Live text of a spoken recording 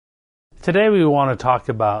Today we want to talk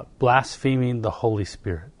about blaspheming the Holy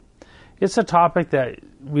Spirit. It's a topic that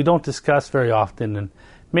we don't discuss very often, and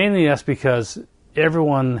mainly that's because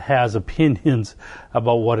everyone has opinions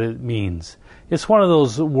about what it means. It's one of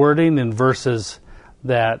those wording and verses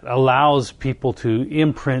that allows people to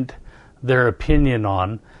imprint their opinion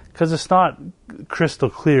on because it's not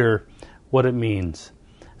crystal clear what it means.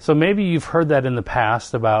 So maybe you've heard that in the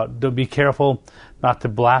past about be careful not to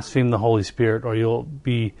blaspheme the Holy Spirit or you'll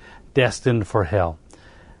be destined for hell.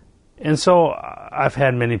 And so I've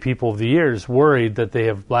had many people over the years worried that they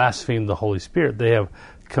have blasphemed the Holy Spirit. They have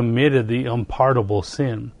committed the unpardonable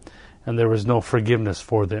sin, and there was no forgiveness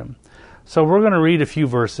for them. So we're going to read a few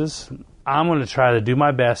verses. I'm going to try to do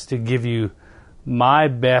my best to give you my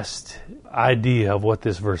best idea of what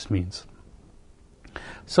this verse means.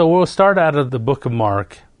 So we'll start out of the book of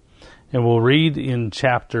Mark, and we'll read in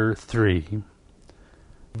chapter 3,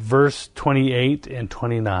 verse 28 and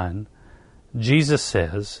 29. Jesus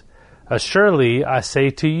says, "Assuredly I say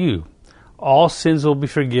to you, all sins will be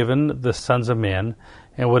forgiven the sons of men,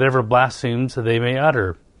 and whatever blasphemies they may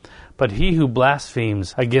utter. But he who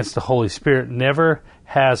blasphemes against the Holy Spirit never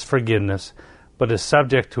has forgiveness, but is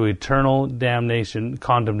subject to eternal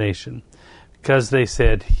condemnation, because they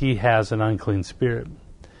said he has an unclean spirit."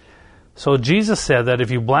 So Jesus said that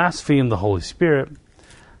if you blaspheme the Holy Spirit,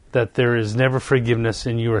 that there is never forgiveness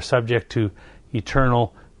and you are subject to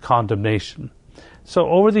eternal condemnation. So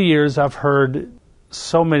over the years, I've heard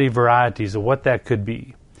so many varieties of what that could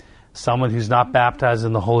be. Someone who's not baptized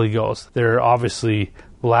in the Holy Ghost, they're obviously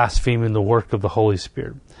blaspheming the work of the Holy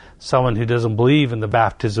Spirit. Someone who doesn't believe in the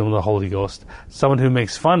baptism of the Holy Ghost. Someone who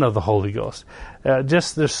makes fun of the Holy Ghost.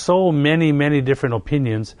 There's so many different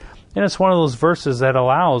opinions. And it's one of those verses that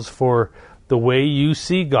allows for the way you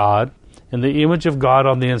see God and the image of God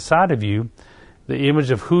on the inside of you, the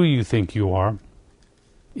image of who you think you are,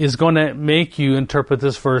 is going to make you interpret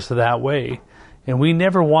this verse that way. And we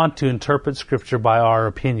never want to interpret Scripture by our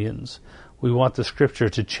opinions. We want the Scripture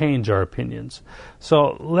to change our opinions.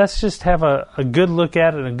 So let's just have a good look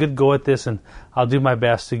at it and a good go at this, and I'll do my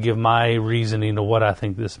best to give my reasoning of what I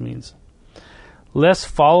think this means. Let's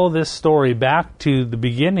follow this story back to the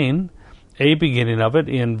beginning of it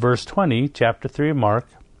in verse 20, chapter 3 of Mark.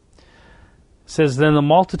 It says, "Then the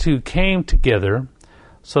multitude came together,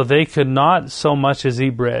 so they could not so much as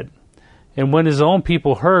eat bread. And when his own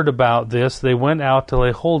people heard about this, they went out to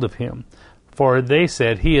lay hold of him. For they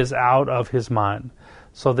said, he is out of his mind."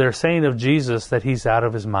 So they're saying of Jesus that he's out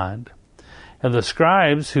of his mind. "And the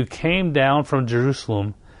scribes who came down from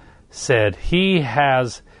Jerusalem said, he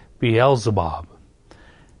has Beelzebub.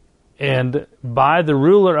 And by the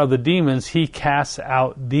ruler of the demons, he casts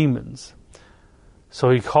out demons. So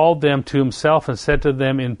he called them to himself and said to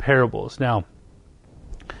them in parables." Now,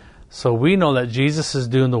 so we know that Jesus is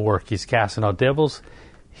doing the work. He's casting out devils,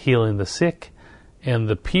 healing the sick, and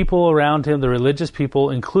the people around him, the religious people,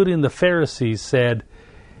 including the Pharisees, said,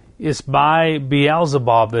 it's by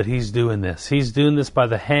Beelzebub that he's doing this. He's doing this by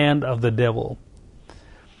the hand of the devil.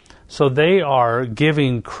 So they are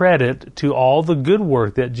giving credit to all the good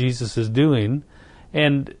work that Jesus is doing,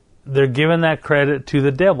 and they're giving that credit to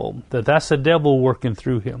the devil, that's the devil working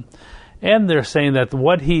through him. And they're saying that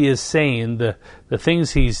what he is saying, the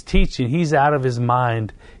things he's teaching, he's out of his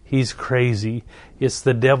mind, he's crazy. It's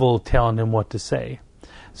the devil telling him what to say.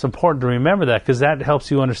 It's important to remember that because that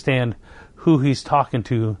helps you understand who he's talking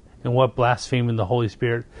to and what blaspheming the Holy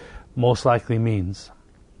Spirit most likely means.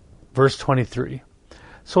 Verse 23.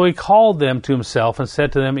 "So he called them to himself and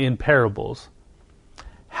said to them in parables,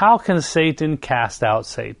 how can Satan cast out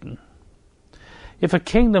Satan? If a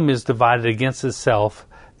kingdom is divided against itself,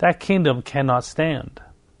 that kingdom cannot stand.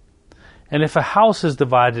 And if a house is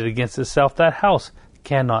divided against itself, that house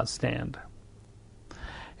cannot stand.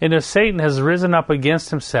 And if Satan has risen up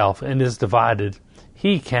against himself and is divided,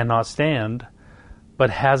 he cannot stand, but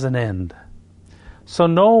has an end. So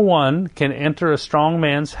no one can enter a strong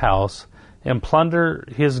man's house and plunder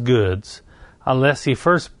his goods unless he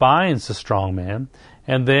first binds the strong man,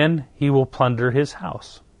 and then he will plunder his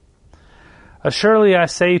house. Assuredly I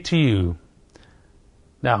say to you,"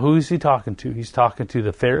 now who is he talking to? He's talking to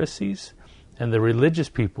the Pharisees and the religious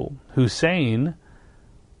people who's saying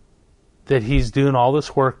that he's doing all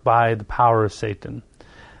this work by the power of Satan.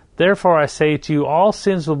 "Therefore I say to you, all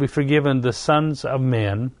sins will be forgiven the sons of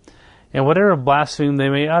men, and whatever blasphemy they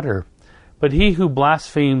may utter. But he who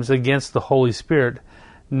blasphemes against the Holy Spirit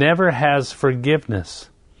never has forgiveness,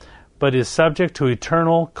 but is subject to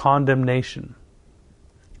eternal condemnation."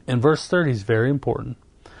 And verse 30 is very important.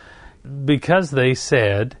 "Because they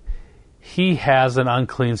said, he has an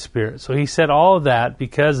unclean spirit." So he said all of that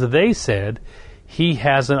because they said he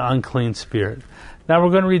has an unclean spirit. Now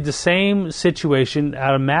we're going to read the same situation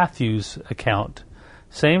out of Matthew's account.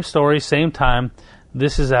 Same story, same time.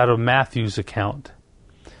 This is out of Matthew's account.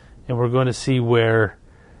 And we're going to see where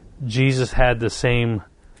Jesus had the same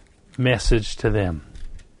message to them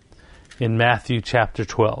in Matthew chapter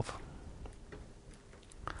 12.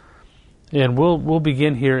 And we'll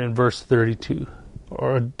begin here in verse 32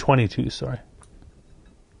 or 22, sorry.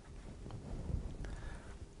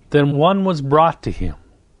 Then one was brought to him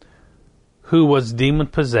who was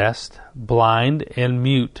demon-possessed, blind, and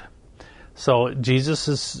mute. So Jesus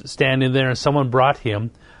is standing there, and someone brought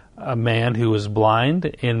him a man who was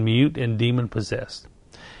blind and mute and demon-possessed.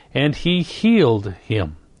 And he healed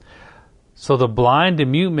him. So the blind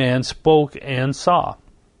and mute man spoke and saw.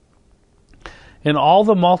 And all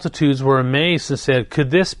the multitudes were amazed and said, "Could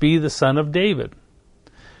this be the Son of David?"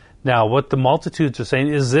 Now, what the multitudes are saying,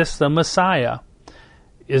 is this the Messiah?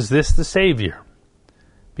 Is this the Savior?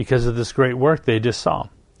 Because of this great work they just saw.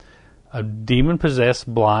 A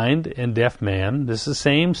demon-possessed, blind, and deaf man. This is the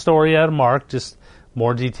same story out of Mark, just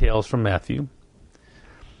more details from Matthew.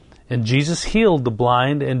 And Jesus healed the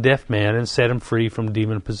blind and deaf man and set him free from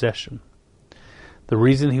demon possession. The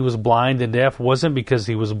reason he was blind and deaf wasn't because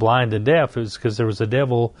he was blind and deaf. It was because there was a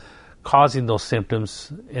devil causing those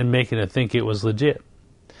symptoms and making it think it was legit.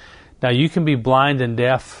 Now, you can be blind and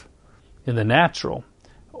deaf in the natural,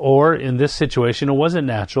 or in this situation, it wasn't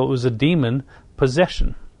natural. It was a demon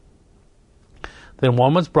possession. Then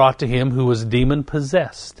one was brought to him who was demon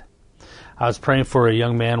possessed. I was praying for a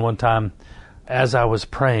young man one time. As I was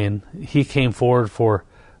praying, he came forward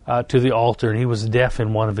to the altar, and he was deaf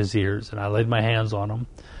in one of his ears. And I laid my hands on him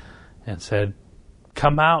and said,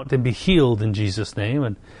 "Come out and be healed in Jesus' name."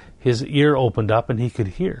 And his ear opened up, and he could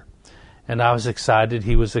hear. And I was excited.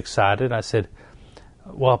 He was excited. I said,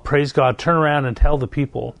 "Well, praise God. Turn around and tell the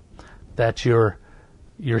people that you're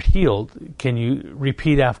healed. Can you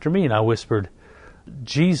repeat after me?" And I whispered,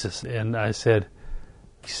 "Jesus." And I said,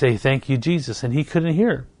 "Say thank you, Jesus." And he couldn't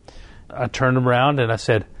hear. I turned him around and I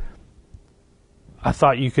said, "I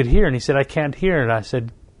thought you could hear." And he said, "I can't hear." And I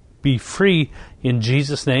said, "Be free in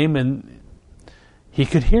Jesus' name." And he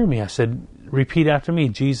could hear me. I said, "Repeat after me,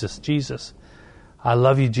 Jesus, Jesus. I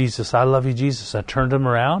love you, Jesus. I love you, Jesus." I turned him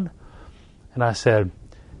around and I said,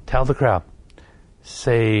 "Tell the crowd,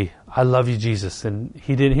 say, I love you, Jesus." And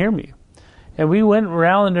he didn't hear me. And we went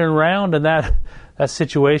round and round in that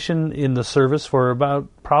situation in the service for about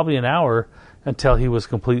probably an hour until he was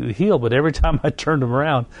completely healed. But every time I turned him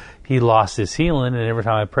around, he lost his healing, and every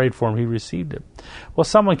time I prayed for him, he received it. Well,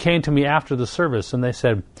 someone came to me after the service, and they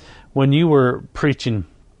said, "When you were preaching,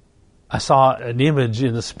 I saw an image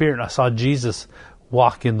in the Spirit, and I saw Jesus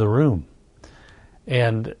walk in the room."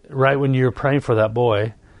 And right when you were praying for that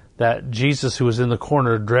boy, that Jesus who was in the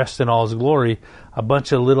corner dressed in all his glory, a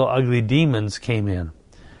bunch of little ugly demons came in.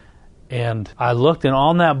 And I looked, and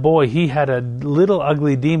on that boy, he had a little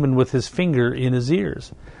ugly demon with his finger in his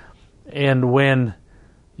ears. And when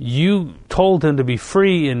you told him to be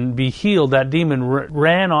free and be healed, that demon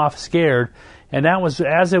ran off scared. And that was,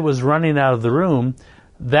 as it was running out of the room,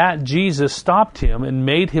 that Jesus stopped him and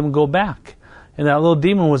made him go back. And that little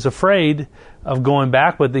demon was afraid of going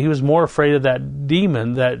back, but he was more afraid of that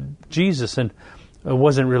demon, that Jesus. And it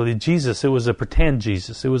wasn't really Jesus. It was a pretend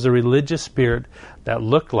Jesus. It was a religious spirit that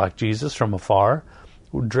looked like Jesus from afar,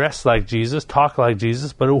 dressed like Jesus, talked like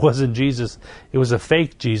Jesus, but it wasn't Jesus. It was a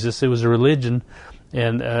fake Jesus. It was a religion,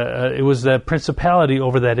 and it was the principality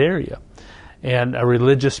over that area, and a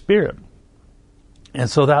religious spirit. And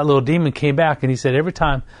so that little demon came back, and he said, every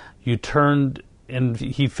time you turned and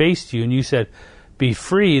he faced you and you said, "Be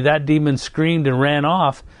free," that demon screamed and ran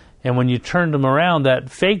off. And when you turned him around, that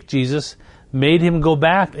fake Jesus made him go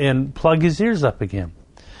back and plug his ears up again.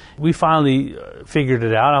 We finally figured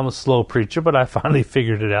it out. I'm a slow preacher, but I finally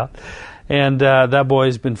figured it out. And that boy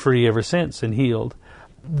has been free ever since and healed.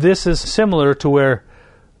 This is similar to where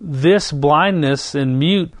this blindness and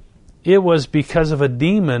mute, it was because of a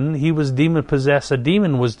demon. He was demon-possessed. A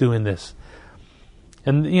demon was doing this.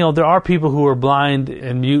 And, you know, there are people who are blind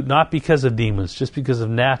and mute not because of demons, just because of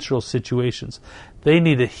natural situations. They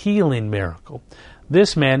need a healing miracle.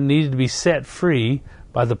 This man needed to be set free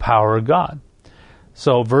by the power of God.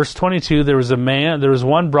 So, verse 22, there was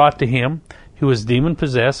one brought to him who was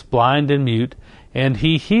demon-possessed, blind and mute, and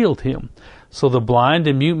he healed him. So the blind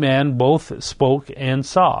and mute man both spoke and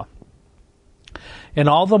saw. And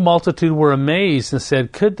all the multitude were amazed and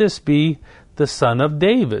said, "Could this be the Son of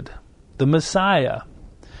David, the Messiah?"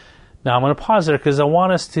 Now I'm going to pause there because I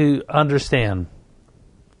want us to understand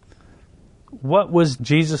what was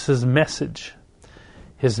Jesus' message.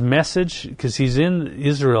 His message, because he's in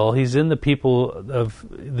Israel, he's in the people of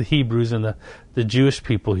the Hebrews and the Jewish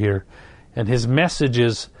people here, and his message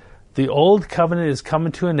is the old covenant is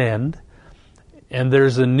coming to an end, and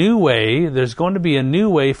there's a new way, there's going to be a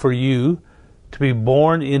new way for you to be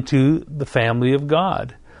born into the family of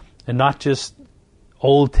God, and not just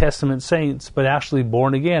Old Testament saints, but actually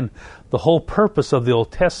born again. The whole purpose of the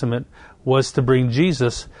Old Testament was to bring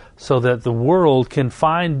Jesus so that the world can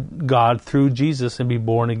find God through Jesus and be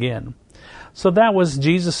born again. So that was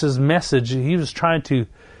Jesus' message. He was trying to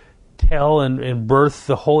tell and birth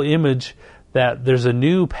the whole image that there's a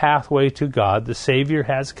new pathway to God. The Savior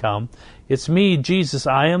has come. It's me, Jesus.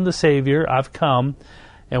 I am the Savior. I've come.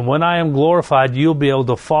 And when I am glorified, you'll be able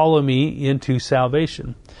to follow me into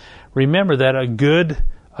salvation. Remember that a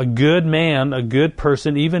good man, a good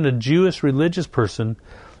person, even a Jewish religious person,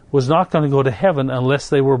 was not going to go to heaven unless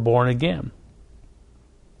they were born again.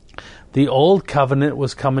 The old covenant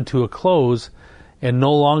was coming to a close and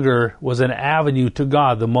no longer was an avenue to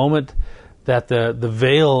God. The moment that the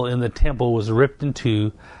veil in the temple was ripped in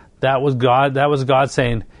two, that was God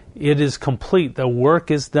saying, it is complete. The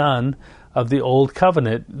work is done of the old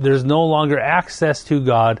covenant. There's no longer access to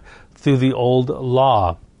God through the old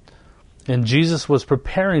law. And Jesus was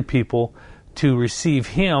preparing people to receive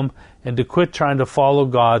Him and to quit trying to follow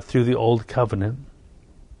God through the old covenant,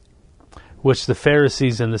 which the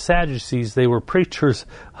Pharisees and the Sadducees, they were preachers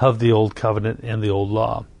of the old covenant and the old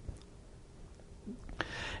law.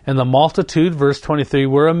 And the multitude, verse 23,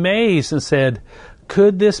 were amazed and said,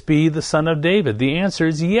 could this be the Son of David? The answer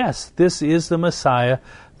is yes, this is the Messiah,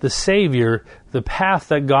 the Savior, the path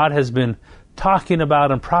that God has been talking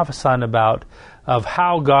about and prophesying about, of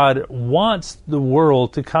how God wants the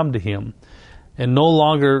world to come to Him and no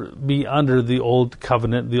longer be under the old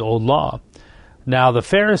covenant, the old law. Now the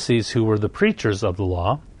Pharisees, who were the preachers of the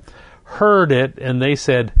law, heard it, and they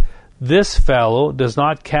said, this fellow does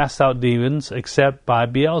not cast out demons except by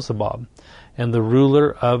Beelzebub, and the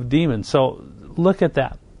ruler of demons. So look at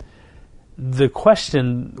that. The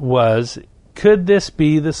question was, could this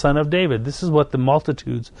be the Son of David? This is what the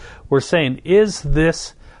multitudes were saying. Is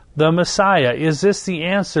this the Messiah? Is this the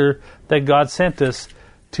answer that God sent us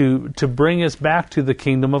to bring us back to the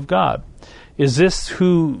kingdom of God? Is this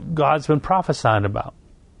who God's been prophesying about?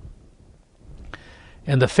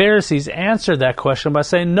 And the Pharisees answered that question by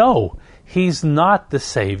saying, no, He's not the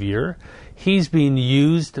Savior. He's being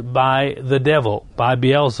used by the devil, by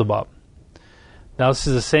Beelzebub. Now this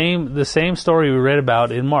is the same story we read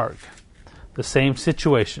about in Mark. The same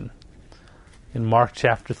situation in Mark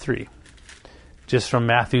chapter 3. Just from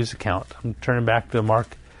Matthew's account. I'm turning back to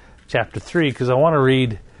Mark chapter 3 because I want to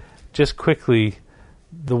read just quickly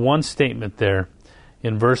the one statement there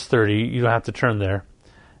in verse 30. You don't have to turn there.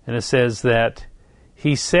 And it says that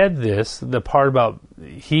He said this, the part about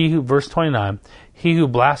verse 29, he who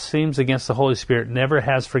blasphemes against the Holy Spirit never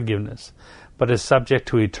has forgiveness, but is subject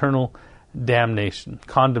to eternal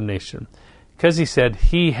condemnation. Because He said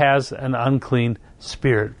he has an unclean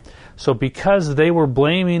spirit. So because they were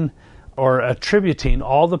blaming or attributing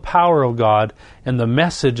all the power of God and the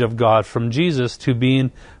message of God from Jesus to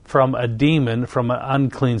being from a demon, from an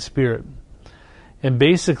unclean spirit. And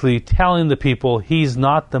basically telling the people He's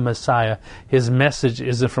not the Messiah. His message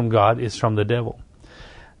isn't from God, it's from the devil.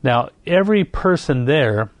 Now, every person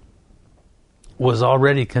there was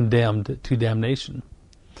already condemned to damnation.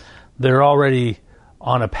 They're already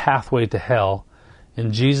on a pathway to hell,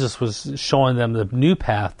 and Jesus was showing them the new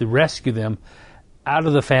path to rescue them out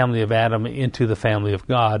of the family of Adam into the family of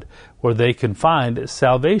God, where they can find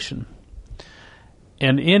salvation.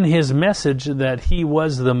 And in His message that He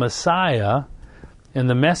was the Messiah, and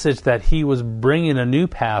the message that He was bringing a new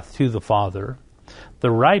path to the Father, the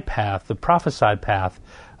right path, the prophesied path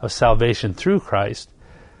of salvation through Christ,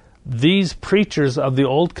 these preachers of the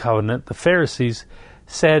Old Covenant, the Pharisees,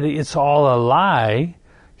 said it's all a lie.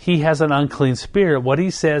 He has an unclean spirit. What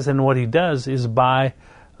He says and what He does is by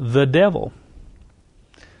the devil.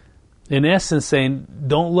 In essence, saying,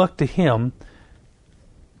 don't look to Him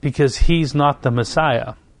because He's not the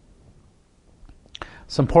Messiah.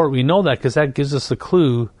 It's important we know that because that gives us a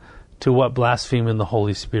clue to what blaspheming the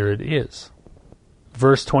Holy Spirit is.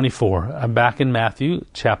 Verse 24. I'm back in Matthew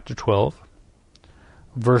chapter 12.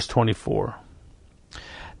 Verse 24.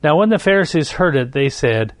 Now when the Pharisees heard it, they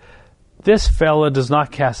said, this fellow does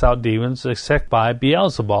not cast out demons except by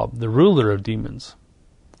Beelzebub, the ruler of demons.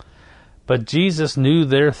 But Jesus knew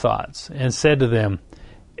their thoughts and said to them,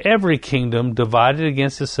 every kingdom divided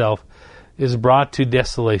against itself is brought to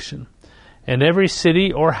desolation, and every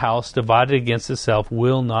city or house divided against itself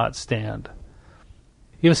will not stand.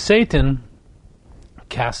 If Satan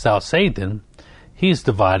cast out Satan, he is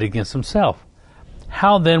divided against himself.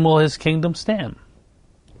 How then will his kingdom stand?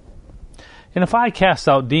 And if I cast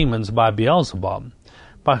out demons by Beelzebub,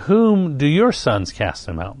 by whom do your sons cast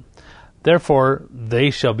them out? Therefore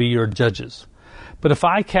they shall be your judges. But if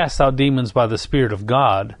I cast out demons by the Spirit of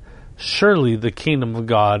God, surely the kingdom of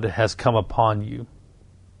God has come upon you.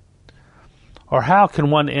 Or how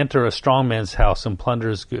can one enter a strong man's house and plunder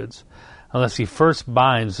his goods, unless he first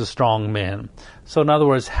binds the strong man? So in other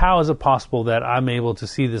words, how is it possible that I'm able to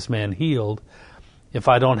see this man healed if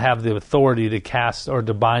I don't have the authority to cast or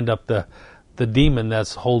to bind up the demon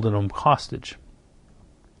that's holding him hostage?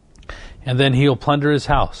 And then he'll plunder his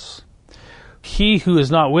house. He who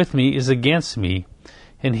is not with me is against me,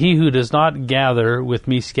 and he who does not gather with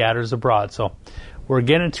me scatters abroad. So we're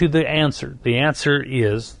getting to the answer. The answer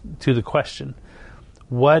is to the question,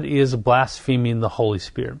 what is blaspheming the Holy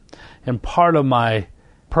Spirit? And part of my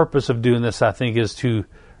purpose of doing this, I think, is to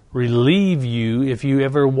relieve you if you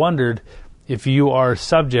ever wondered if you are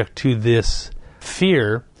subject to this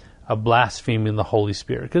fear of blaspheming the Holy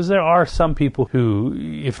Spirit. Because there are some people who,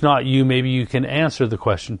 if not you, maybe you can answer the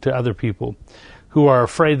question to other people who are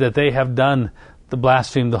afraid that they have done the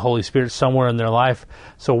blaspheme of the Holy Spirit somewhere in their life.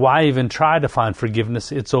 So why even try to find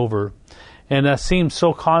forgiveness? It's over. And that seems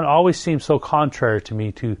so always seems so contrary to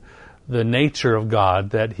me to the nature of God,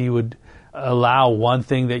 that he would allow one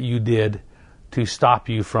thing that you did to stop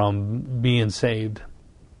you from being saved.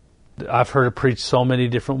 I've heard it preached so many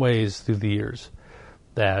different ways through the years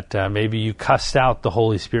that maybe you cussed out the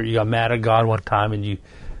Holy Spirit. You got mad at God one time and you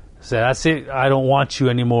said, that's it, I don't want you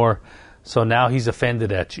anymore. So now he's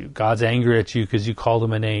offended at you. God's angry at you because you called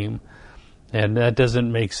him a name. And that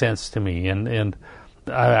doesn't make sense to me. And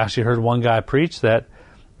I actually heard one guy preach that,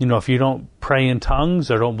 if you don't pray in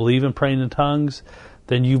tongues or don't believe in praying in tongues,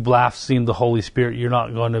 then you blaspheme the Holy Spirit. You're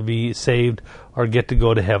not going to be saved or get to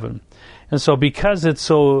go to heaven. And so because it's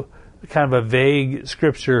so kind of a vague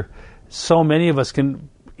scripture, so many of us can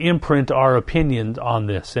imprint our opinion on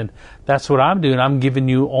this. And that's what I'm doing. I'm giving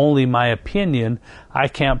you only my opinion. I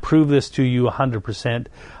can't prove this to you 100%.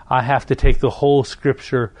 I have to take the whole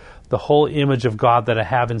scripture, the whole image of God that I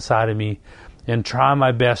have inside of me, and try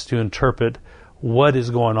my best to interpret what is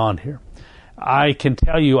going on here. I can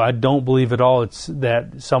tell you I don't believe at all it's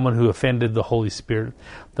that someone who offended the Holy Spirit,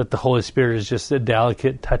 that the Holy Spirit is just a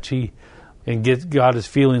delicate, touchy, and got his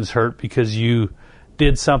feelings hurt because you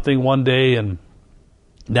did something one day and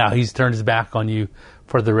now he's turned his back on you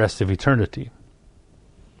for the rest of eternity.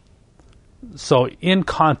 So in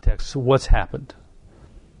context, what's happened?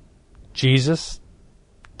 Jesus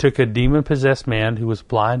took a demon-possessed man who was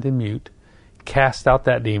blind and mute, cast out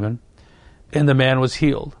that demon, and the man was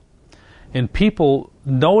healed. And people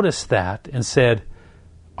noticed that and said,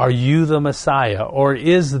 are you the Messiah? Or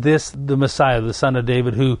is this the Messiah, the Son of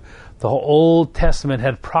David, who the Old Testament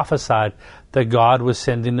had prophesied that God was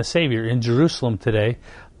sending a Savior? In Jerusalem today,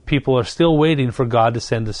 people are still waiting for God to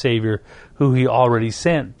send the Savior who he already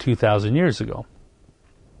sent 2,000 years ago.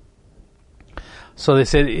 So they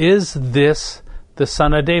said, is this the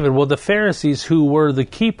Son of David? Well, the Pharisees, who were the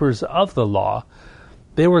keepers of the law,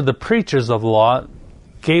 they were the preachers of the law,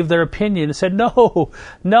 gave their opinion and said,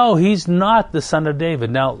 no, he's not the Son of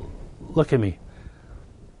David. Now, look at me.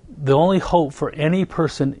 The only hope for any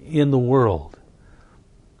person in the world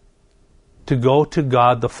to go to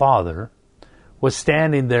God the Father was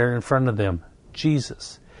standing there in front of them,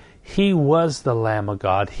 Jesus. He was the Lamb of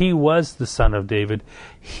God. He was the Son of David.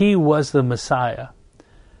 He was the Messiah.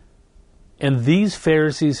 And these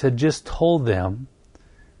Pharisees had just told them,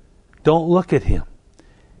 don't look at him.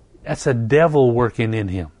 That's a devil working in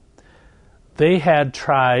him. They had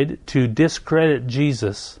tried to discredit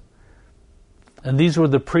Jesus, and these were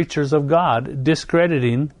the preachers of God,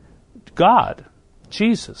 discrediting God,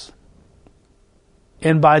 Jesus.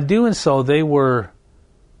 And by doing so, they were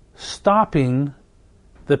stopping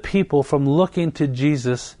the people from looking to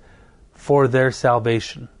Jesus for their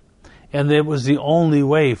salvation. And it was the only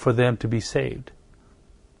way for them to be saved.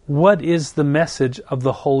 What is the message of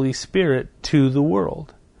the Holy Spirit to the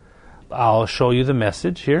world? I'll show you the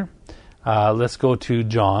message here. Let's go to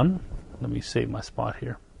John. Let me save my spot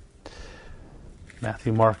here.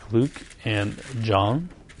 Matthew, Mark, Luke, and John.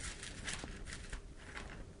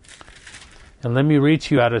 And let me read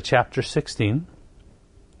to you out of chapter 16.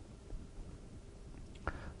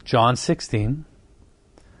 John 16,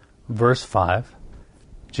 verse 5.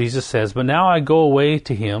 Jesus says, but now I go away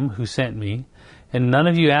to him who sent me, and none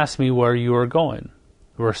of you ask me where you are going.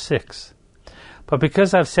 Verse 6. But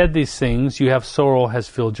because I've said these things, you have sorrow has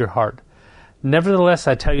filled your heart. Nevertheless,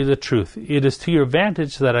 I tell you the truth. It is to your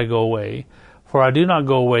advantage that I go away, for I do not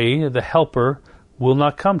go away, the Helper will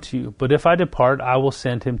not come to you, but if I depart, I will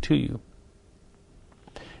send him to you.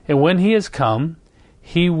 And when he has come,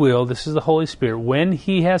 he will, this is the Holy Spirit, when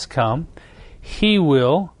he has come, he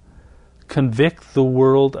will convict the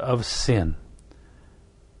world of sin,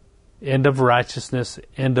 and of righteousness,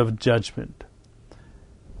 and of judgment.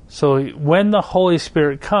 So when the Holy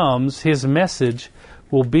Spirit comes, his message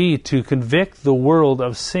will be to convict the world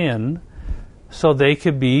of sin so they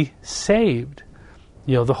could be saved.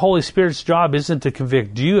 The Holy Spirit's job isn't to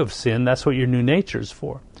convict you of sin. That's what your new nature is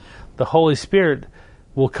for. The Holy Spirit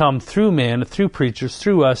will come through men, through preachers,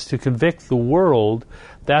 through us to convict the world.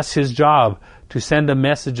 That's his job, to send a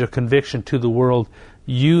message of conviction to the world.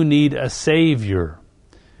 You need a Savior.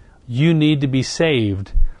 You need to be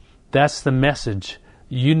saved. That's the message.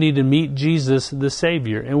 You need to meet Jesus, the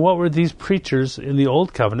Savior. And what were these preachers in the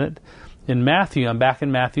Old Covenant? In Matthew, I'm back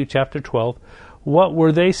in Matthew chapter 12. What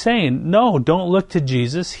were they saying? No, don't look to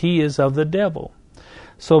Jesus. He is of the devil.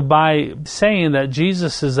 So by saying that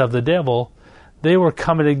Jesus is of the devil, they were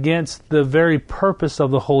coming against the very purpose of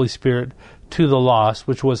the Holy Spirit to the lost,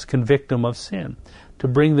 which was convict them of sin, to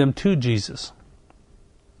bring them to Jesus.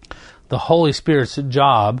 The Holy Spirit's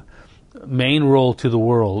job, main role to the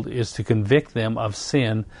world, is to convict them of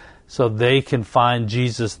sin so they can find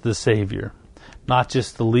Jesus the Savior, not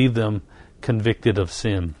just to leave them convicted of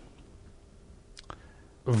sin.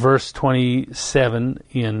 Verse 27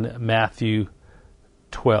 in Matthew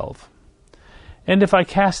 12. And if I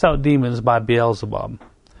cast out demons by Beelzebub,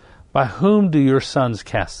 by whom do your sons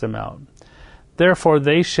cast them out? Therefore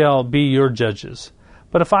they shall be your judges.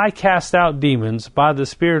 But if I cast out demons by the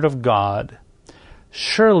Spirit of God,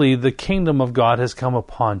 surely the kingdom of God has come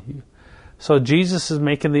upon you. So Jesus is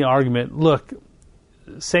making the argument, look,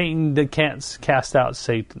 Satan can't cast out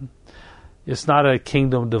Satan. It's not a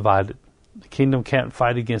kingdom divided. The kingdom can't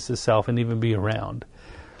fight against itself and even be around.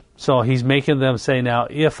 So he's making them say, now,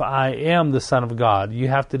 if I am the Son of God, you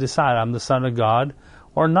have to decide, I'm the Son of God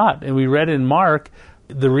or not. And we read in Mark,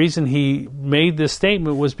 the reason he made this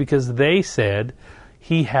statement was because they said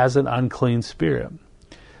he has an unclean spirit.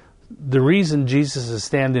 The reason Jesus is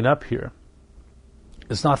standing up here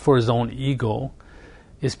is not for his own ego.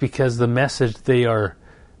 It's because the message they are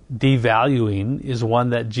devaluing is one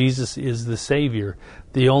that Jesus is the Savior.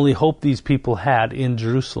 The only hope these people had in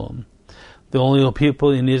Jerusalem, the only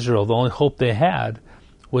people in Israel, the only hope they had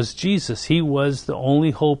was Jesus. He was the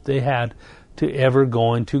only hope they had to ever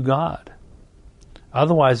going to God.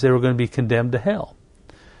 Otherwise, they were going to be condemned to hell.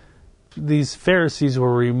 These Pharisees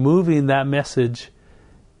were removing that message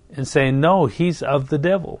and saying, no, he's of the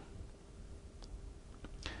devil.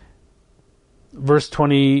 Verse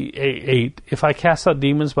 28, if I cast out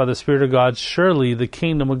demons by the Spirit of God, surely the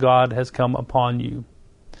kingdom of God has come upon you.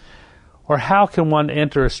 Or how can one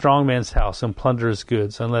enter a strong man's house and plunder his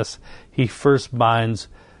goods unless he first binds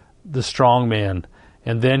the strong man,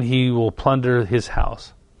 and then he will plunder his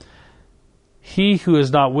house? He who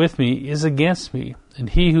is not with me is against me, and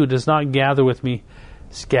he who does not gather with me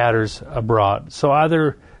scatters abroad. So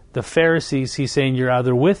either the Pharisees, he's saying, you're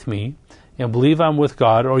either with me and believe I'm with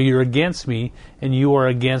God, or you're against me and you are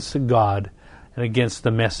against God and against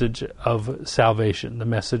the message of salvation, the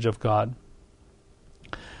message of God.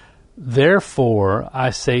 Therefore I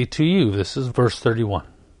say to you, this is verse 31.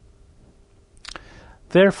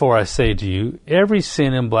 Therefore I say to you, every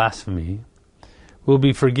sin and blasphemy will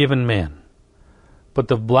be forgiven man, but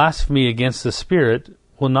the blasphemy against the Spirit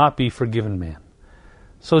will not be forgiven man.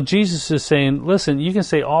 So Jesus is saying, listen, you can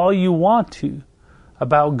say all you want to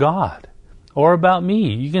about God or about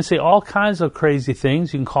me. You can say all kinds of crazy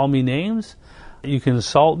things. You can call me names. You can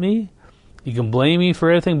insult me. You can blame me for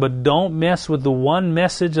everything, but don't mess with the one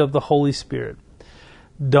message of the Holy Spirit.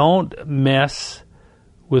 Don't mess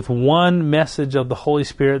with one message of the Holy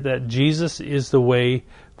Spirit, that Jesus is the way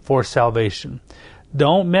for salvation.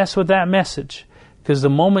 Don't mess with that message, because the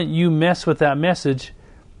moment you mess with that message,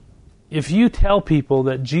 if you tell people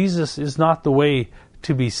that Jesus is not the way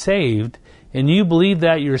to be saved, and you believe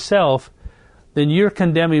that yourself, then you're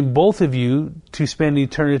condemning both of you to spend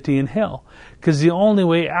eternity in hell. Because the only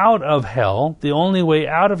way out of hell, the only way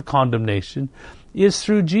out of condemnation, is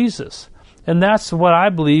through Jesus. And that's what I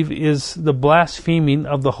believe is the blaspheming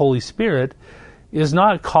of the Holy Spirit, is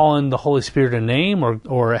not calling the Holy Spirit a name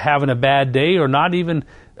or having a bad day, or not even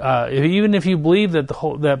if you believe that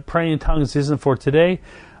that praying in tongues isn't for today,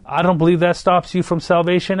 I don't believe that stops you from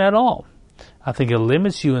salvation at all. I think it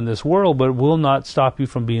limits you in this world, but it will not stop you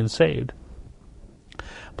from being saved.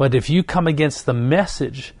 But if you come against the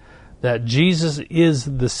message that Jesus is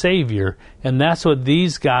the Savior, and that's what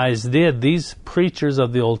these guys did, these preachers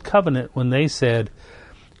of the Old Covenant, when they said,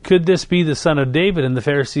 could this be the Son of David? And the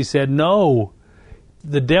Pharisees said, no,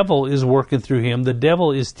 the devil is working through him. The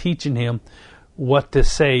devil is teaching him what to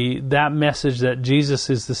say. That message that Jesus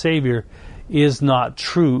is the Savior is not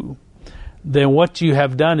true. Then what you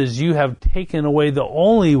have done is you have taken away the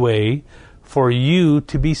only way for you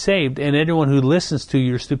to be saved and anyone who listens to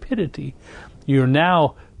your stupidity. You're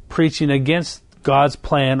now preaching against God's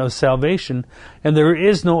plan of salvation, and there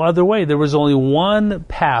is no other way. There was only one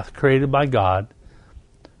path created by God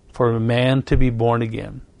for a man to be born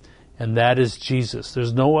again, and that is Jesus.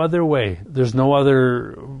 There's no other way. There's no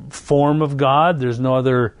other form of God. There's no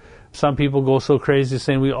other. Some people go so crazy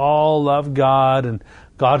saying we all love God and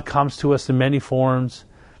God comes to us in many forms.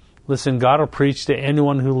 Listen, God will preach to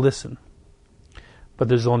anyone who listens. But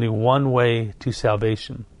there's only one way to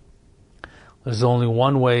salvation. There's only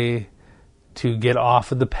one way to get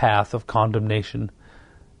off of the path of condemnation,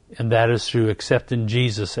 and that is through accepting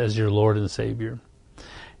Jesus as your Lord and Savior.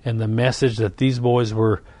 And the message that these boys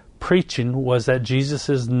were preaching was that Jesus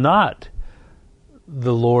is not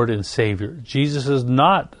the Lord and Savior. Jesus is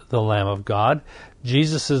not the Lamb of God.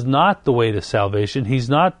 Jesus is not the way to salvation. He's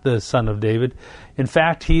not the Son of David. In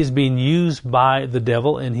fact, he is being used by the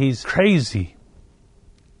devil, and he's crazy.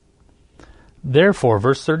 Therefore,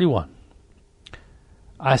 verse 31,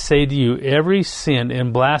 I say to you, every sin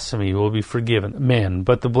and blasphemy will be forgiven men,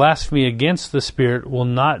 but the blasphemy against the Spirit will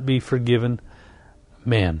not be forgiven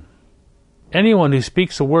men. Anyone who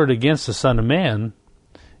speaks a word against the Son of Man,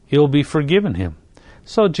 it will be forgiven him.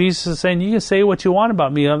 So Jesus is saying, you can say what you want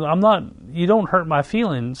about me. You don't hurt my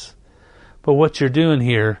feelings, but what you're doing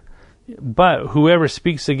here, but whoever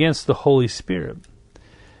speaks against the Holy Spirit,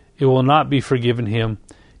 it will not be forgiven him,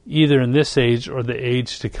 either in this age or the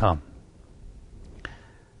age to come.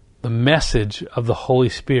 The message of the Holy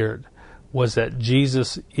Spirit was that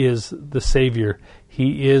Jesus is the Savior.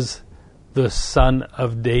 He is the Son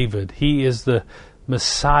of David. He is the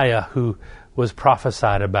Messiah who was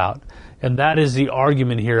prophesied about. And that is the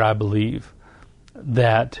argument here, I believe,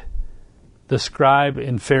 that the scribe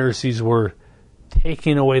and Pharisees were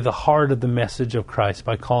taking away the heart of the message of Christ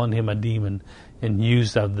by calling him a demon and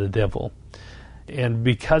used of the devil. And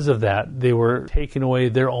because of that, they were taking away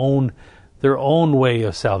their own way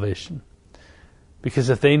of salvation. Because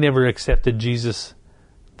if they never accepted Jesus,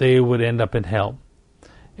 they would end up in hell.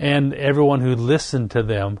 And everyone who listened to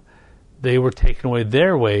them, they were taking away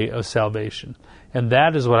their way of salvation. And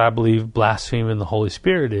that is what I believe blaspheming the Holy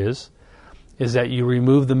Spirit is that you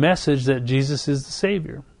remove the message that Jesus is the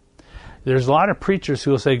Savior. There's a lot of preachers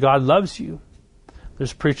who will say God loves you.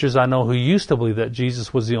 There's preachers I know who used to believe that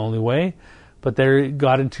Jesus was the only way, but they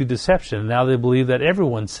got into deception. Now they believe that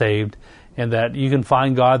everyone's saved and that you can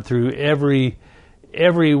find God through every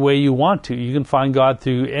way you want to. You can find God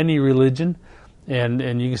through any religion,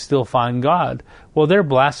 and you can still find God. Well, they're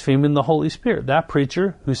blaspheming the Holy Spirit. That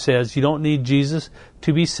preacher who says you don't need Jesus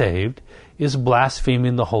to be saved is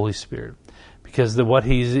blaspheming the Holy Spirit, because what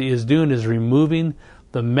he is doing is removing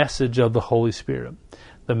the message of the Holy Spirit.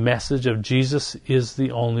 The message of Jesus is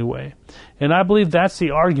the only way. And I believe that's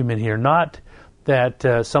the argument here, not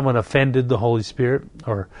that someone offended the Holy Spirit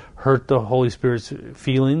or hurt the Holy Spirit's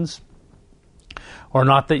feelings, or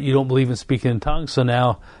not that you don't believe in speaking in tongues, so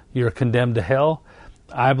now you're condemned to hell.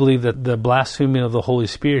 I believe that the blaspheming of the Holy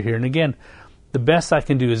Spirit here, and again, the best I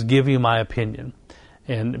can do is give you my opinion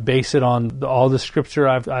and base it on all the scripture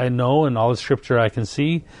I know and all the scripture I can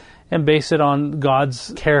see, and base it on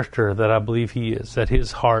God's character that I believe He is, that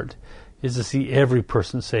His heart is to see every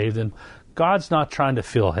person saved. And God's not trying to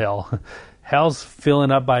fill hell. Hell's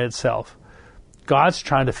filling up by itself. God's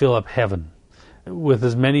trying to fill up heaven with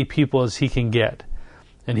as many people as He can get.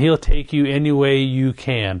 And He'll take you any way you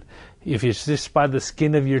can. If it's just by the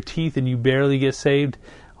skin of your teeth and you barely get saved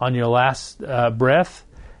on your last breath,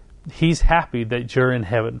 He's happy that you're in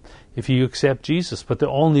heaven if you accept Jesus. But the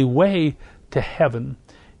only way to heaven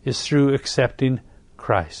is through accepting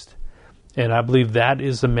Christ. And I believe that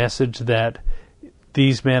is the message that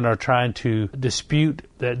these men are trying to dispute,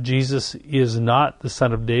 that Jesus is not the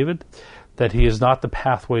Son of David, that He is not the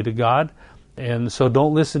pathway to God. And so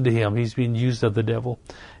don't listen to him. He's being used of the devil.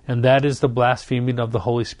 And that is the blaspheming of the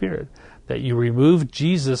Holy Spirit, that you remove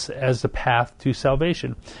Jesus as the path to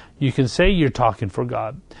salvation. You can say you're talking for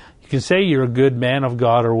God. You can say you're a good man of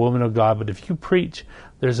God or woman of God, but if you preach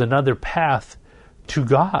there's another path to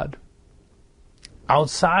God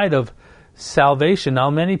outside of salvation. Now,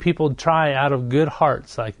 many people try out of good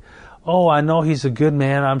hearts, like, oh, I know he's a good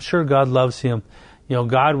man. I'm sure God loves him.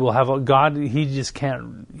 God will have God. He just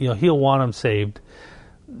can't. He'll want him saved.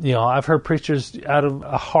 I've heard preachers out of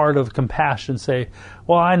a heart of compassion say,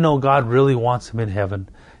 "Well, I know God really wants him in heaven,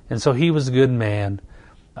 and so he was a good man."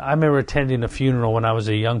 I remember attending a funeral when I was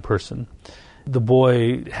a young person, The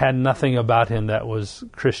boy had nothing about him that was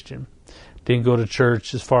Christian. Didn't go to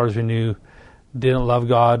church as far as we knew. Didn't love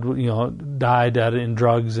God, died in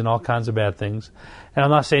drugs and all kinds of bad things. And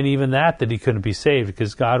I'm not saying even that he couldn't be saved,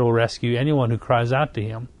 because God will rescue anyone who cries out to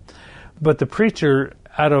him. But the preacher,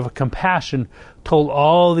 out of compassion, told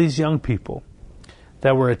all these young people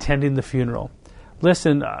that were attending the funeral,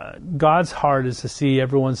 listen, God's heart is to see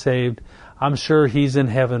everyone saved. I'm sure he's in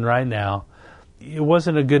heaven right now. It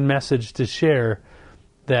wasn't a good message to share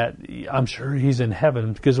that I'm sure he's in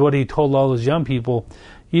heaven, because what he told all those young people,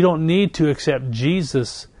 you don't need to accept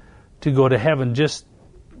Jesus to go to heaven. Just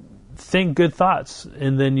think good thoughts,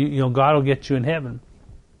 and then God will get you in heaven.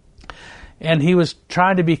 And he was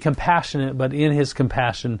trying to be compassionate, but in his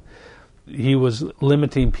compassion, he was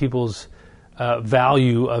limiting people's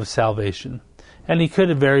value of salvation. And he could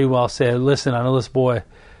have very well said, listen, I know this boy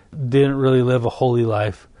didn't really live a holy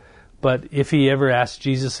life, but if he ever asked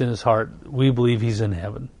Jesus in his heart, we believe he's in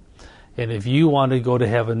heaven. And if you want to go to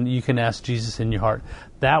heaven, you can ask Jesus in your heart.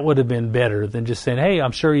 That would have been better than just saying, hey,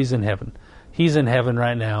 I'm sure he's in heaven. He's in heaven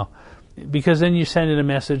right now. Because then you're sending a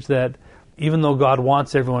message that even though God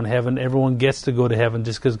wants everyone in heaven, everyone gets to go to heaven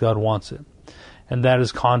just because God wants it. And that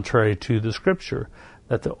is contrary to the Scripture,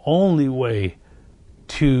 that the only way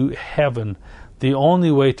to heaven, the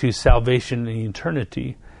only way to salvation in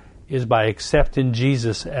eternity, is by accepting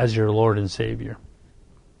Jesus as your Lord and Savior.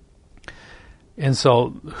 And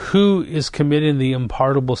so, who is committing the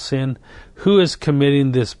unpardonable sin? Who is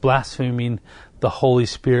committing this blaspheming the Holy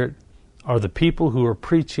Spirit? Are the people who are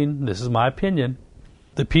preaching, this is my opinion,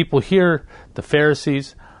 the people here, the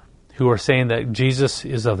Pharisees, who are saying that Jesus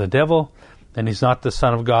is of the devil and he's not the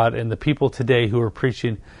Son of God, and the people today who are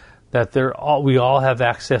preaching that we all have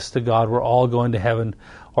access to God, we're all going to heaven,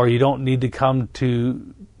 or you don't need to come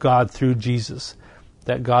to God through Jesus,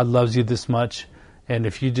 that God loves you this much, and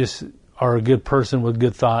if you just are a good person with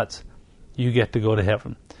good thoughts, you get to go to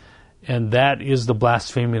heaven. And that is the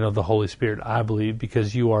blaspheming of the Holy Spirit, I believe,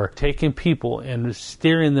 because you are taking people and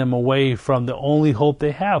steering them away from the only hope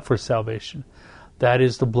they have for salvation. That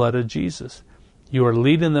is the blood of Jesus. You are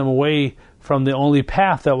leading them away from the only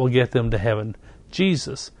path that will get them to heaven,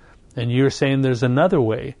 Jesus. And you're saying there's another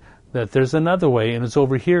way, that there's another way, and it's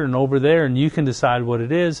over here and over there, and you can decide what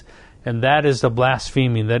it is. And that is the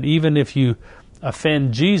blaspheming, that even if you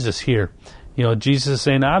offend Jesus here, Jesus is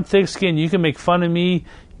saying, I'm thick-skinned, you can make fun of me,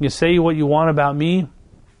 you can say what you want about me,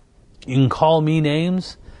 you can call me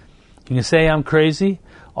names, you can say I'm crazy,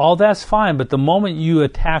 all that's fine, but the moment you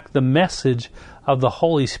attack the message of the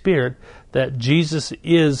Holy Spirit, that Jesus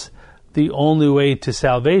is the only way to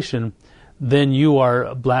salvation, then you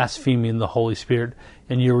are blaspheming the Holy Spirit,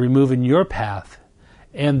 and you're removing your path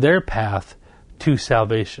and their path to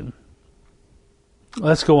salvation.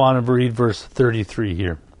 Let's go on and read verse 33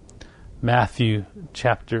 here. Matthew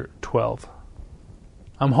chapter 12.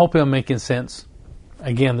 I'm hoping I'm making sense.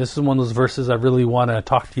 Again, this is one of those verses I really want to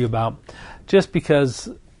talk to you about, just because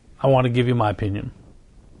I want to give you my opinion.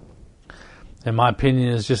 And my opinion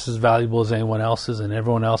is just as valuable as anyone else's, and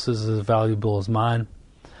everyone else's is as valuable as mine.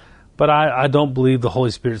 But I don't believe the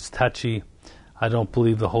Holy Spirit's touchy. I don't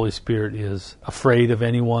believe the Holy Spirit is afraid of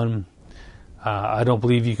anyone. I don't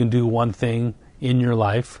believe you can do one thing in your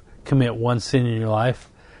life, commit one sin in your life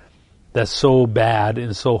that's so bad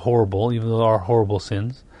and so horrible, even though there are horrible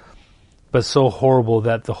sins, but so horrible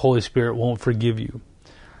that the Holy Spirit won't forgive you.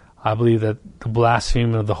 I believe that the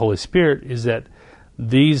blasphemy of the Holy Spirit is that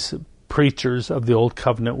these preachers of the Old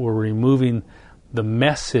Covenant were removing the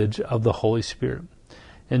message of the Holy Spirit.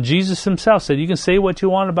 And Jesus himself said, you can say what you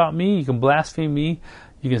want about me, you can blaspheme me,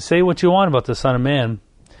 you can say what you want about the Son of Man,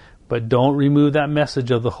 but don't remove that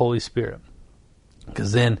message of the Holy Spirit.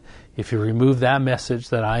 Because then, if you remove that message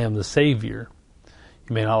that I am the Savior,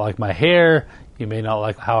 you may not like my hair, you may not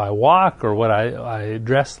like how I walk or what I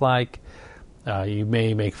dress like, you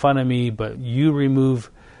may make fun of me, but you remove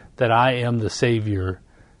that I am the Savior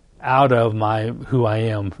out of who I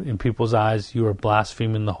am in people's eyes, you are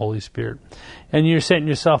blaspheming the Holy Spirit. And you're setting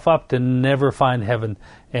yourself up to never find heaven,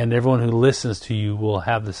 and everyone who listens to you will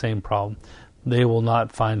have the same problem. They will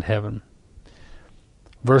not find heaven.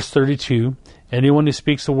 Verse 32, anyone who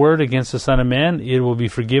speaks a word against the Son of Man, it will be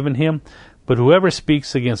forgiven him. But whoever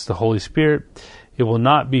speaks against the Holy Spirit, it will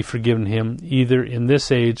not be forgiven him, either in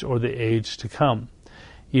this age or the age to come.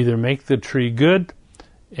 Either make the tree good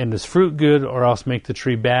and its fruit good, or else make the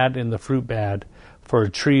tree bad and the fruit bad, for a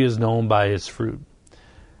tree is known by its fruit.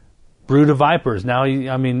 Brood of vipers. Now,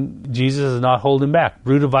 Jesus is not holding back.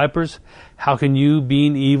 Brood of vipers, how can you,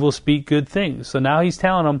 being evil, speak good things? So now he's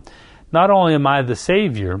telling them, not only am I the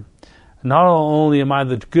Savior, not only am I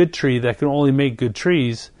the good tree that can only make good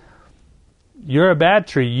trees, You're a bad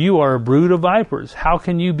tree. You are a brood of vipers. How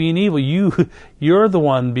can you be an evil? You're the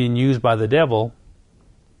one being used by the devil.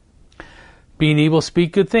 Being evil,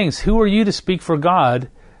 speak good things. Who are you to speak for God?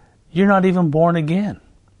 You're not even born again.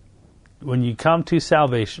 When you come to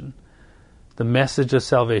salvation, the message of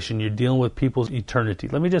salvation, you're dealing with people's eternity.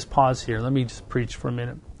 Let me just pause here. Let me just preach for a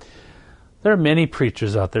minute. There are many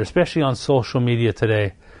preachers out there, especially on social media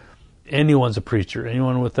today. Anyone's a preacher.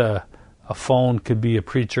 Anyone with a phone could be a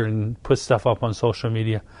preacher and put stuff up on social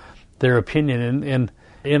media. Their opinion. And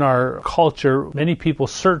in our culture, many people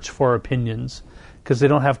search for opinions because they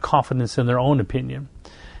don't have confidence in their own opinion.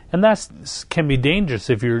 And that can be dangerous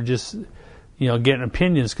if you're just, getting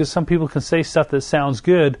opinions, because some people can say stuff that sounds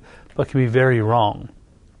good but can be very wrong.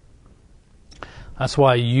 That's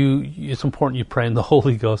why it's important you pray in the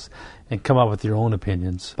Holy Ghost and come up with your own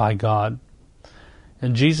opinions by God.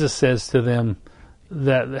 And Jesus says to them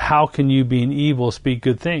that how can you, being evil, speak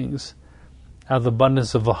good things? Out of the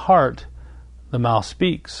abundance of the heart, the mouth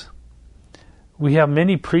speaks. We have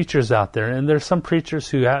many preachers out there, and there's some preachers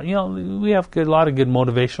who have, we have a lot of good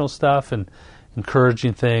motivational stuff and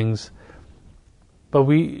encouraging things. But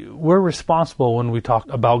we're responsible when we talk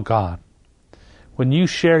about God. When you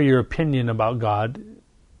share your opinion about God,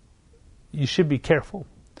 you should be careful,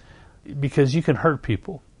 because you can hurt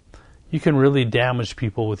people. You can really damage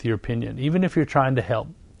people with your opinion, even if you're trying to help.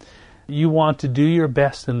 You want to do your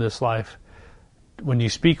best in this life when you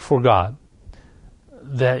speak for God,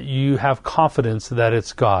 that you have confidence that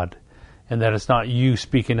it's God and that it's not you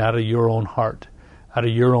speaking out of your own heart, out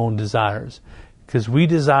of your own desires. Because we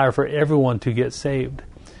desire for everyone to get saved.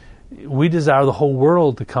 We desire the whole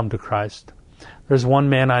world to come to Christ. There's one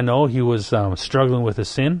man I know, he was struggling with a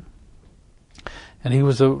sin, and he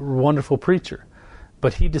was a wonderful preacher.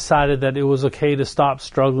 But he decided that it was okay to stop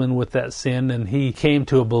struggling with that sin, and he came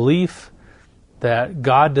to a belief that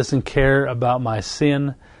God doesn't care about my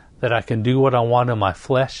sin, that I can do what I want in my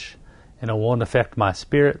flesh, and it won't affect my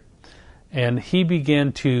spirit. And he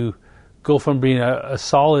began to go from being a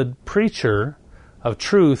solid preacher of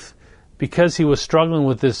truth, because he was struggling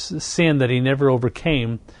with this sin that he never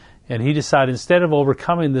overcame, and he decided, instead of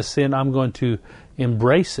overcoming this sin, I'm going to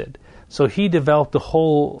embrace it. So he developed a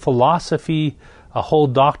whole philosophy, a whole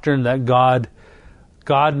doctrine that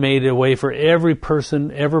God made a way for every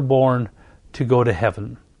person ever born to go to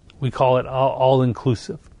heaven. We call it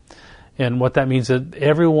all-inclusive. And what that means is that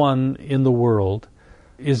everyone in the world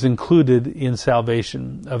is included in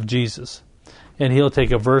salvation of Jesus. And he'll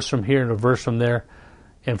take a verse from here and a verse from there.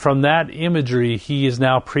 And from that imagery, he is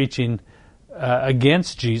now preaching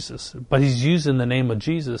against Jesus. But he's using the name of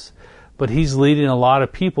Jesus. But he's leading a lot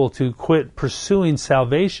of people to quit pursuing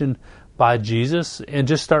salvation by Jesus and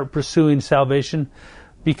just start pursuing salvation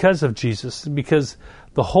because of Jesus. Because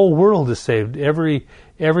the whole world is saved.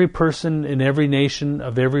 Every person in every nation,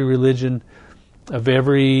 of every religion, of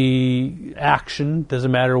every action,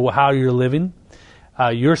 doesn't matter how you're living,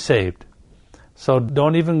 you're saved. So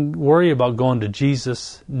don't even worry about going to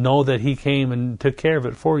Jesus. Know that he came and took care of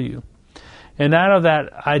it for you. And out of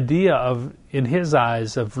that idea of, in his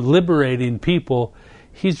eyes, of liberating people,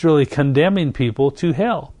 he's really condemning people to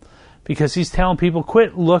hell. Because he's telling people,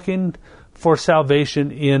 quit looking for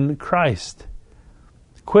salvation in Christ.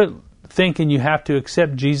 Quit thinking you have to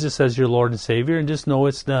accept Jesus as your Lord and Savior, and just know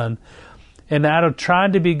it's done. And out of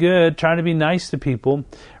trying to be good, trying to be nice to people,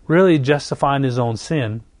 really justifying his own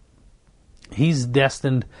sin, he's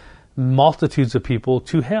destined multitudes of people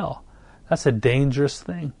to hell. That's a dangerous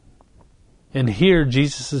thing. And here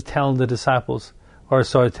Jesus is telling the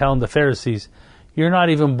telling the Pharisees, you're not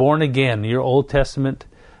even born again. You're Old Testament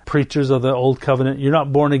preachers of the Old Covenant. You're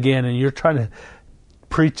not born again, and you're trying to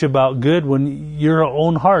preach about good when your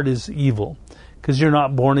own heart is evil, because you're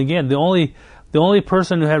not born again. The only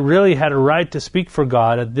person who really had a right to speak for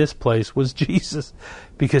God at this place was Jesus,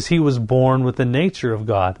 because he was born with the nature of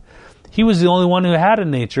God. He was the only one who had a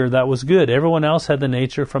nature that was good. Everyone else had the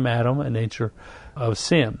nature from Adam, a nature of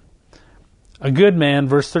sin. A good man,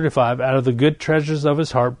 verse 35, out of the good treasures of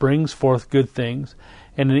his heart brings forth good things,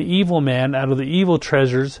 and an evil man out of the evil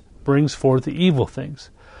treasures brings forth evil things.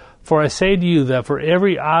 For I say to you that for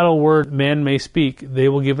every idle word man may speak, they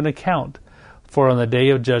will give an account for on the day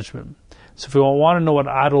of judgment. So if you want to know what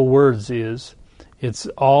idle words is, it's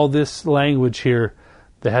all this language here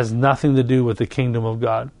that has nothing to do with the kingdom of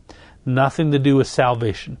God, nothing to do with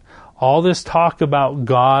salvation. All this talk about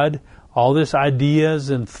God, all this ideas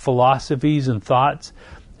and philosophies and thoughts,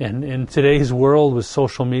 and in today's world with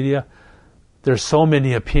social media, there's so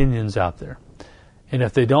many opinions out there. And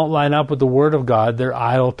if they don't line up with the Word of God, they're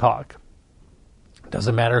idle talk. It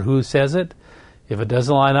doesn't matter who says it. If it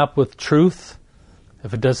doesn't line up with truth,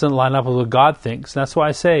 if it doesn't line up with what God thinks. That's why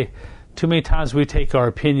I say, too many times we take our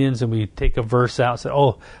opinions and we take a verse out and say,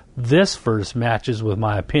 oh, this verse matches with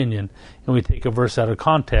my opinion. And we take a verse out of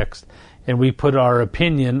context and we put our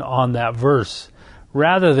opinion on that verse,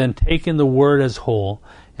 rather than taking the Word as whole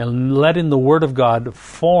and letting the Word of God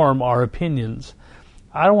form our opinions.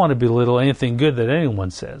 I don't want to belittle anything good that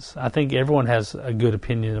anyone says. I think everyone has a good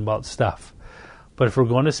opinion about stuff. But if we're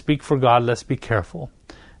going to speak for God, let's be careful.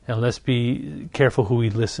 And let's be careful who we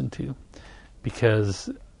listen to. Because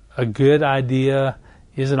a good idea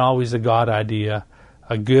isn't always a God idea.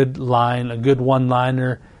 A good line, a good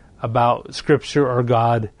one-liner about Scripture or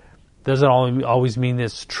God doesn't always mean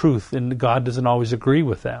it's truth, and God doesn't always agree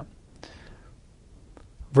with that.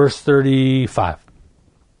 Verse 35.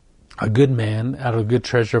 A good man out of the good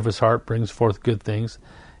treasure of his heart brings forth good things.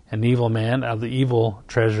 An evil man out of the evil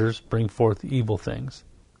treasures bring forth evil things.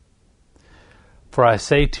 For I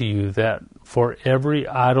say to you that for every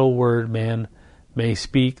idle word man may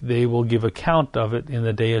speak, they will give account of it in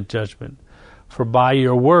the day of judgment. For by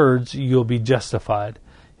your words you will be justified,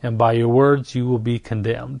 and by your words you will be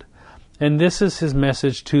condemned. And this is his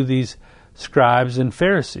message to these scribes and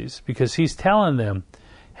Pharisees, because he's telling them,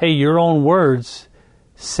 hey, your own words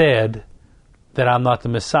said that I'm not the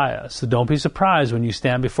Messiah. So don't be surprised when you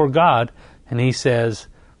stand before God and he says,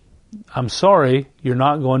 I'm sorry, you're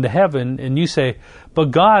not going to heaven. And you say,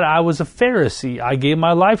 but God, I was a Pharisee. I gave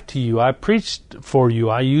my life to you. I preached for you.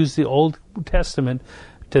 I used the Old Testament.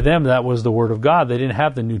 To them, that was the Word of God. They didn't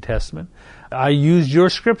have the New Testament. I used your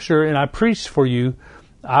Scripture and I preached for you.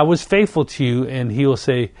 I was faithful to you. And he will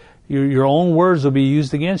say, your own words will be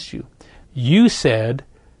used against you. You said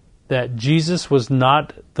that Jesus was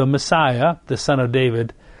not the Messiah, the Son of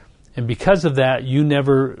David, and because of that, you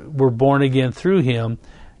never were born again through him.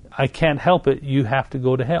 I can't help it. You have to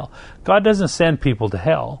go to hell. God doesn't send people to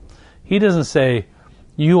hell. He doesn't say,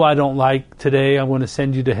 you I don't like today, I'm going to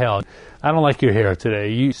send you to hell. I don't like your hair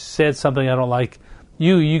today. You said something I don't like.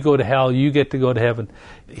 You go to hell. You get to go to heaven.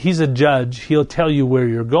 He's a judge. He'll tell you where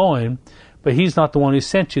you're going, but he's not the one who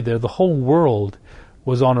sent you there. The whole world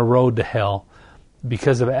was on a road to hell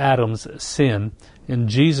because of Adam's sin, and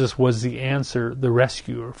Jesus was the answer, the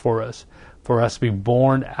rescuer for us to be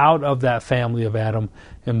born out of that family of Adam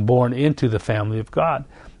and born into the family of God.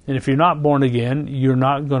 And if you're not born again, you're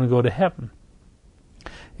not going to go to heaven.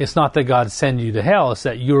 It's not that God sent you to hell, it's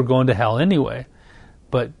that you're going to hell anyway.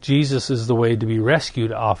 But Jesus is the way to be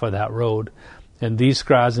rescued off of that road. And these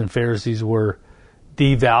scribes and Pharisees were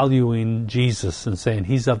devaluing Jesus and saying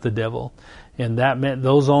he's of the devil. And that meant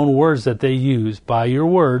those own words that they used, by your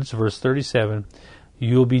words, verse 37,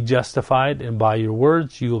 you will be justified, and by your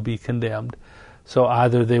words you will be condemned. So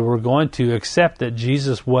either they were going to accept that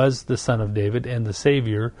Jesus was the Son of David and the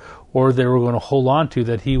Savior, or they were going to hold on to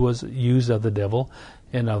that he was used of the devil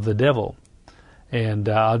and of the devil. And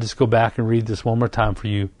I'll just go back and read this one more time for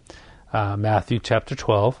you. Matthew chapter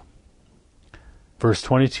 12, verse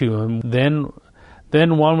 22. And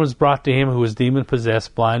then one was brought to him who was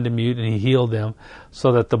demon-possessed, blind and mute, and he healed them,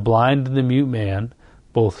 so that the blind and the mute man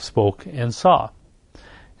both spoke and saw.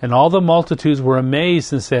 And all the multitudes were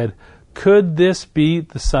amazed and said, could this be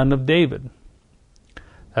the Son of David?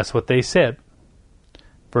 That's what they said.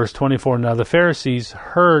 Verse 24, now the Pharisees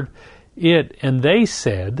heard it, and they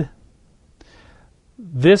said,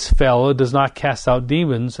 this fellow does not cast out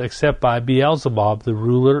demons except by Beelzebub, the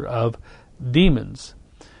ruler of demons.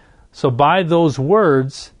 So by those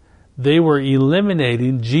words, they were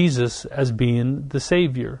eliminating Jesus as being the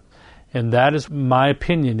Savior. And that is my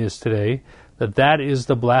opinion is today, that is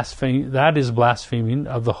blaspheming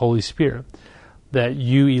of the Holy Spirit. That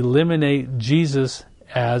you eliminate Jesus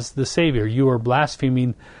as the Savior. You are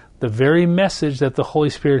blaspheming the very message that the Holy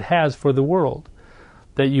Spirit has for the world.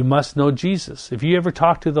 That you must know Jesus. If you ever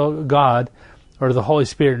talk to the God or the Holy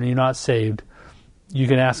Spirit and you're not saved, you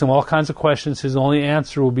can ask him all kinds of questions. His only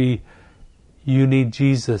answer will be, you need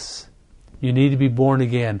Jesus. You need to be born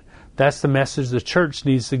again. That's the message the church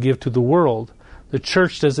needs to give to the world. The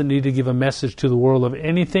church doesn't need to give a message to the world of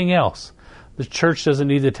anything else. The church doesn't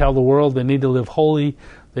need to tell the world they need to live holy,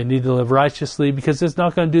 they need to live righteously, because it's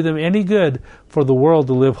not going to do them any good for the world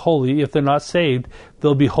to live holy. If they're not saved,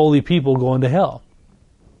 there'll be holy people going to hell.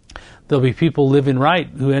 There'll be people living right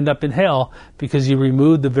who end up in hell because you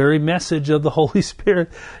removed the very message of the Holy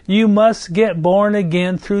Spirit. You must get born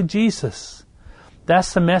again through Jesus.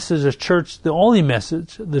 That's the message the church, the only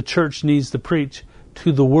message the church needs to preach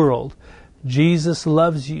to the world. Jesus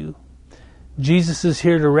loves you. Jesus is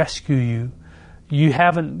here to rescue you. You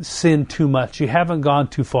haven't sinned too much. You haven't gone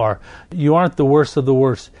too far. You aren't the worst of the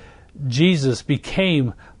worst. Jesus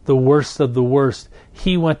became the worst of the worst.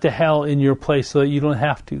 He went to hell in your place so that you don't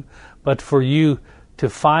have to. But for you to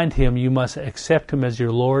find Him, you must accept Him as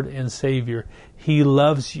your Lord and Savior. He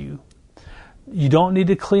loves you. You don't need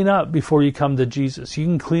to clean up before you come to Jesus. You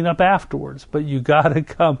can clean up afterwards, but you got to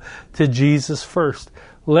come to Jesus first.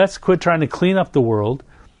 Let's quit trying to clean up the world,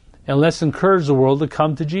 and let's encourage the world to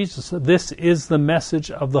come to Jesus. This is the message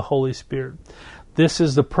of the Holy Spirit. This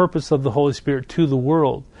is the purpose of the Holy Spirit to the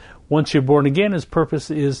world. Once you're born again, His purpose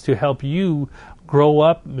is to help you grow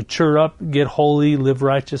up, mature up, get holy, live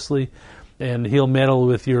righteously, and He'll meddle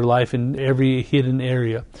with your life in every hidden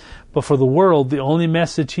area. But for the world, the only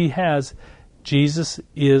message He has, Jesus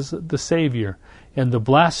is the Savior. And the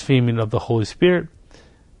blaspheming of the Holy Spirit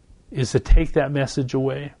is to take that message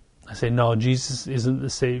away. I say, no, Jesus isn't the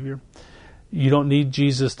Savior. You don't need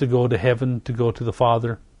Jesus to go to heaven, to go to the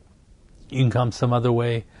Father. You can come some other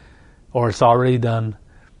way, or it's already done.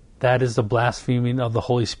 That is the blaspheming of the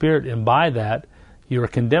Holy Spirit. And by that, you are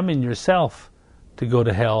condemning yourself to go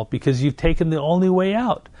to hell because you've taken the only way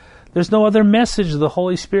out. There's no other message the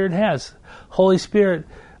Holy Spirit has. Holy Spirit,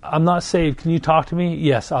 I'm not saved. Can you talk to me?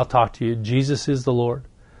 Yes, I'll talk to you. Jesus is the Lord.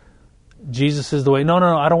 Jesus is the way. No,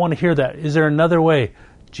 I don't want to hear that. Is there another way?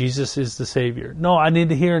 Jesus is the Savior. No, I need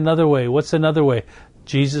to hear another way. What's another way?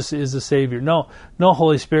 Jesus is the Savior. No,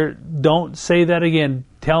 Holy Spirit, don't say that again.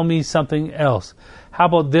 Tell me something else. How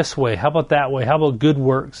about this way? How about that way? How about good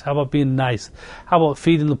works? How about being nice? How about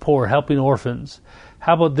feeding the poor, helping orphans?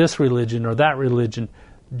 How about this religion or that religion?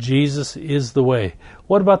 Jesus is the way.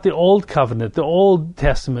 What about the Old Covenant, the Old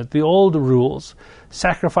Testament, the old rules?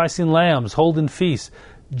 Sacrificing lambs, holding feasts.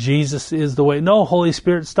 Jesus is the way. No, Holy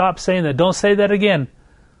Spirit, stop saying that. Don't say that again.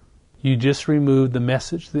 You just removed the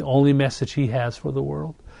message, the only message He has for the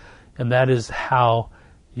world. And that is how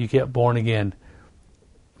you get born again.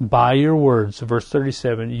 By your words, verse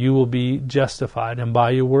 37, you will be justified, and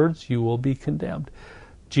by your words you will be condemned.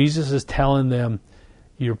 Jesus is telling them,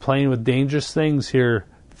 you're playing with dangerous things here,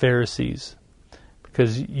 Pharisees,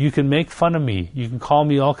 because you can make fun of me. You can call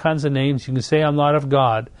me all kinds of names. You can say I'm not of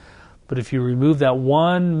God. But if you remove that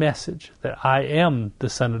one message, that I am the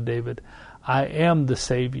Son of David, I am the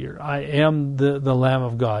Savior, I am the Lamb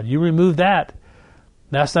of God, you remove that,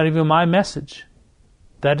 that's not even my message.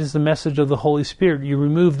 That is the message of the Holy Spirit. You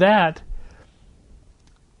remove that,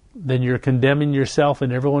 then you're condemning yourself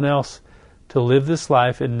and everyone else to live this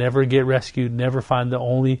life and never get rescued, never find the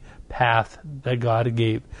only path that God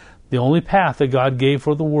gave. The only path that God gave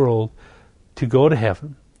for the world to go to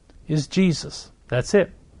heaven is Jesus. That's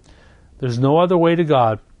it. There's no other way to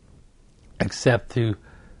God except through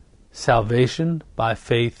salvation by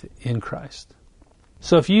faith in Christ.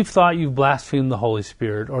 So if you've thought you've blasphemed the Holy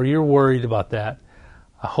Spirit, or you're worried about that,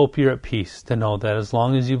 I hope you're at peace to know that as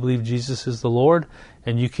long as you believe Jesus is the Lord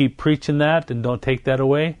and you keep preaching that and don't take that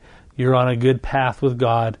away, you're on a good path with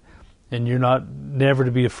God, and you're never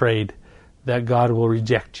to be afraid that God will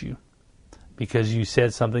reject you because you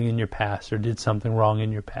said something in your past or did something wrong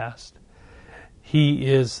in your past. He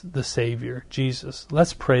is the Savior, Jesus.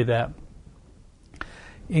 Let's pray that.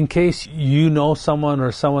 In case you know someone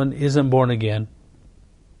or someone isn't born again,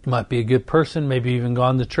 might be a good person, maybe even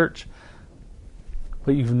gone to church,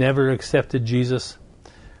 but you've never accepted Jesus,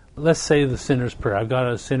 let's say the sinner's prayer. I've got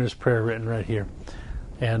a sinner's prayer written right here.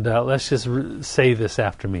 And let's just say this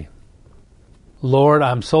after me. Lord,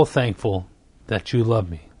 I'm so thankful that you love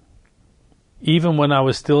me, even when I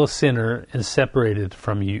was still a sinner and separated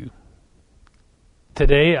from you.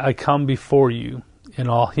 Today I come before you in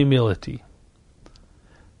all humility.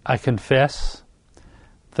 I confess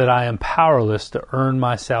that I am powerless to earn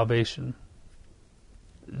my salvation.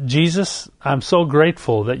 Jesus, I'm so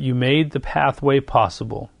grateful that you made the pathway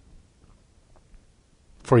possible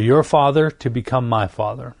for your Father to become my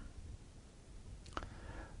Father.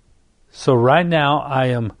 So right now I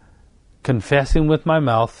am confessing with my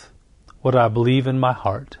mouth what I believe in my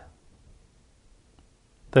heart,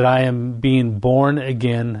 that I am being born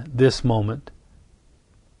again this moment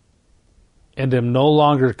and am no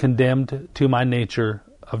longer condemned to my nature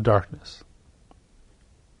of darkness.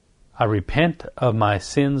 I repent of my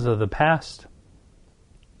sins of the past.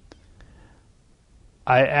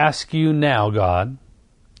 I ask you now, God,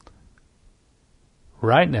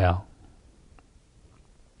 right now,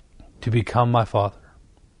 to become my Father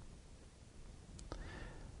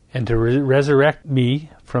and to resurrect me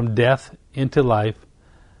from death into life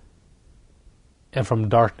and from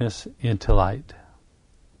darkness into light.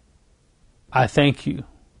 I thank you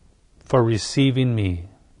for receiving me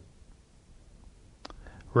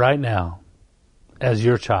right now as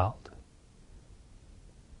your child,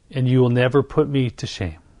 and you will never put me to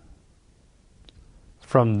shame.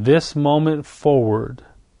 From this moment forward,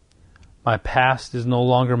 My past is no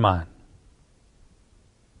longer mine.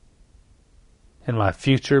 And my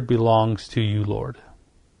future belongs to you, Lord.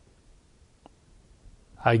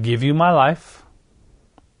 I give you my life.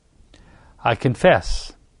 I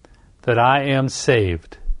confess that I am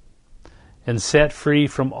saved and set free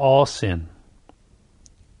from all sin.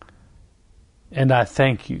 And I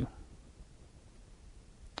thank you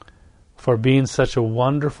for being such a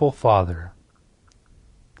wonderful Father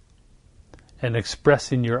and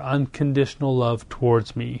expressing your unconditional love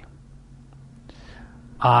towards me.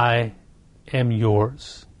 I am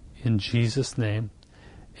yours. In Jesus' name,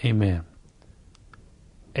 amen.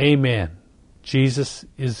 Amen. Jesus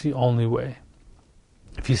is the only way.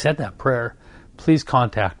 If you said that prayer, please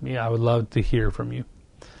contact me. I would love to hear from you.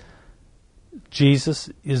 Jesus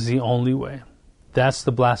is the only way. That's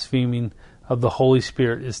the blaspheming of the Holy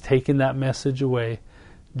Spirit, is taking that message away.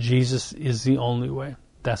 Jesus is the only way.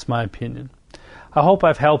 That's my opinion. I hope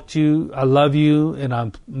I've helped you. I love you, and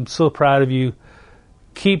I'm so proud of you.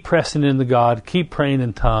 Keep pressing into God. Keep praying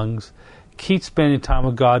in tongues. Keep spending time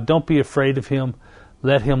with God. Don't be afraid of Him.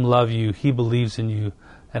 Let Him love you. He believes in you,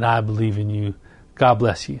 and I believe in you. God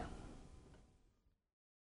bless you.